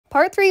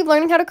Part 3 of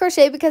learning how to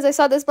crochet because I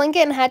saw this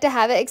blanket and had to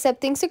have it,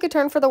 except things took a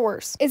turn for the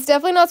worse. It's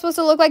definitely not supposed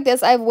to look like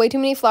this. I have way too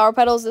many flower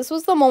petals. This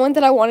was the moment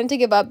that I wanted to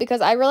give up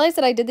because I realized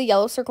that I did the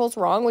yellow circles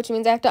wrong, which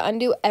means I have to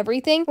undo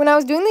everything. When I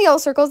was doing the yellow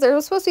circles, there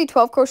was supposed to be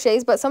 12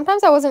 crochets, but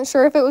sometimes I wasn't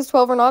sure if it was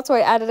 12 or not, so I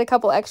added a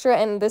couple extra,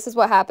 and this is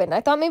what happened. I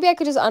thought maybe I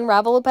could just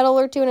unravel a petal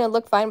or two and it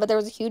looked fine, but there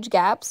was huge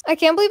gaps. I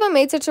can't believe I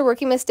made such a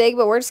rookie mistake,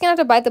 but we're just gonna have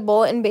to bite the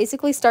bullet and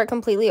basically start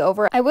completely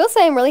over. I will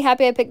say I'm really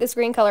happy I picked this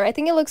green color. I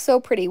think it looks so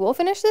pretty. We'll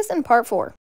finish this in part 4.